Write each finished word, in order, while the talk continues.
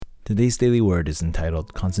Today's daily word is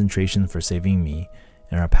entitled Concentration for Saving Me,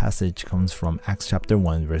 and our passage comes from Acts chapter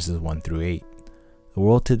 1 verses 1 through 8. The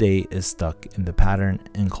world today is stuck in the pattern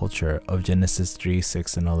and culture of Genesis 3,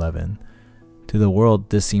 6, and 11. To the world,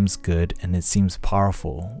 this seems good and it seems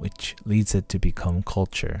powerful, which leads it to become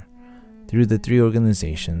culture. Through the three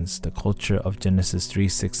organizations, the culture of Genesis 3,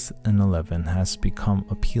 6, and 11 has become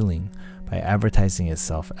appealing by advertising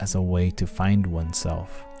itself as a way to find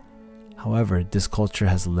oneself. However, this culture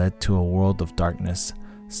has led to a world of darkness,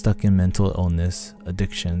 stuck in mental illness,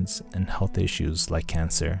 addictions, and health issues like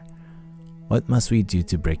cancer. What must we do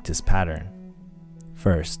to break this pattern?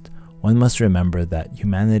 First, one must remember that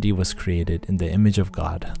humanity was created in the image of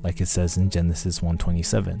God, like it says in Genesis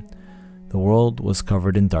 1:27. The world was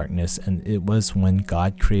covered in darkness, and it was when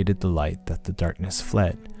God created the light that the darkness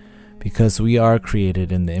fled. Because we are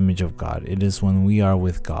created in the image of God, it is when we are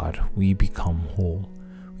with God we become whole.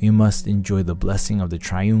 We must enjoy the blessing of the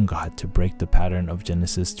triune God to break the pattern of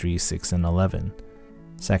Genesis 3, 6, and 11.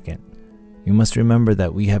 Second, we must remember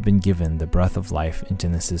that we have been given the breath of life in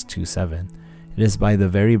Genesis 2:7. It is by the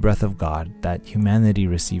very breath of God that humanity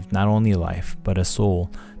received not only life, but a soul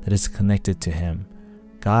that is connected to Him.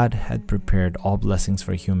 God had prepared all blessings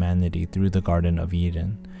for humanity through the Garden of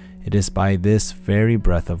Eden. It is by this very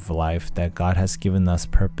breath of life that God has given us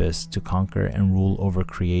purpose to conquer and rule over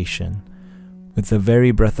creation. With the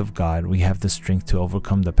very breath of God, we have the strength to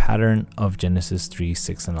overcome the pattern of Genesis 3,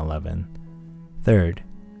 6, and 11. Third,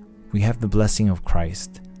 we have the blessing of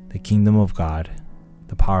Christ, the kingdom of God,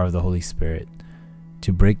 the power of the Holy Spirit,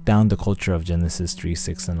 to break down the culture of Genesis 3,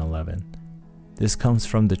 6, and 11. This comes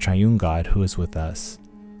from the triune God who is with us.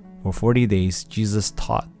 For 40 days, Jesus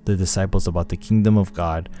taught the disciples about the kingdom of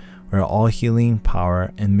God, where all healing,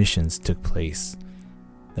 power, and missions took place.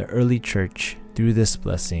 The early church, through this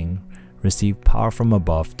blessing, received power from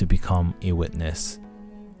above to become a witness.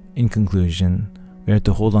 In conclusion, we are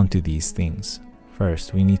to hold on to these things.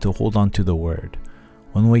 First, we need to hold on to the Word.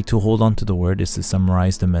 One way to hold on to the Word is to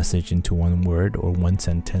summarize the message into one word or one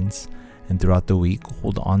sentence, and throughout the week,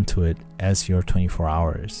 hold on to it as your 24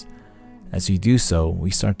 hours. As we do so,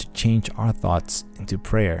 we start to change our thoughts into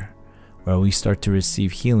prayer, where we start to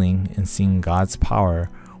receive healing and seeing God's power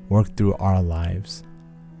work through our lives.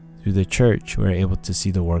 Through the church, we are able to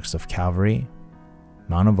see the works of Calvary,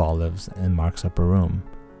 Mount of Olives, and Mark's Upper Room.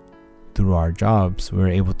 Through our jobs, we are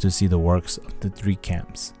able to see the works of the three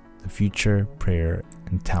camps, the Future, Prayer,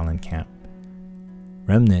 and Talent Camp.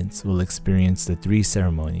 Remnants will experience the three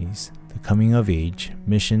ceremonies, the coming of age,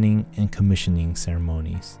 missioning, and commissioning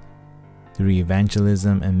ceremonies. Through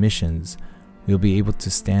evangelism and missions, we'll be able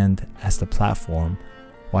to stand as the platform,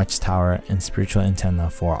 watchtower, and spiritual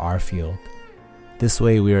antenna for our field. This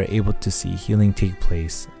way, we are able to see healing take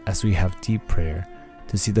place as we have deep prayer,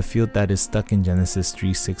 to see the field that is stuck in Genesis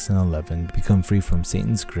 3, 6, and 11 become free from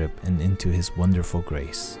Satan's grip and into His wonderful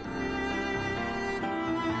grace.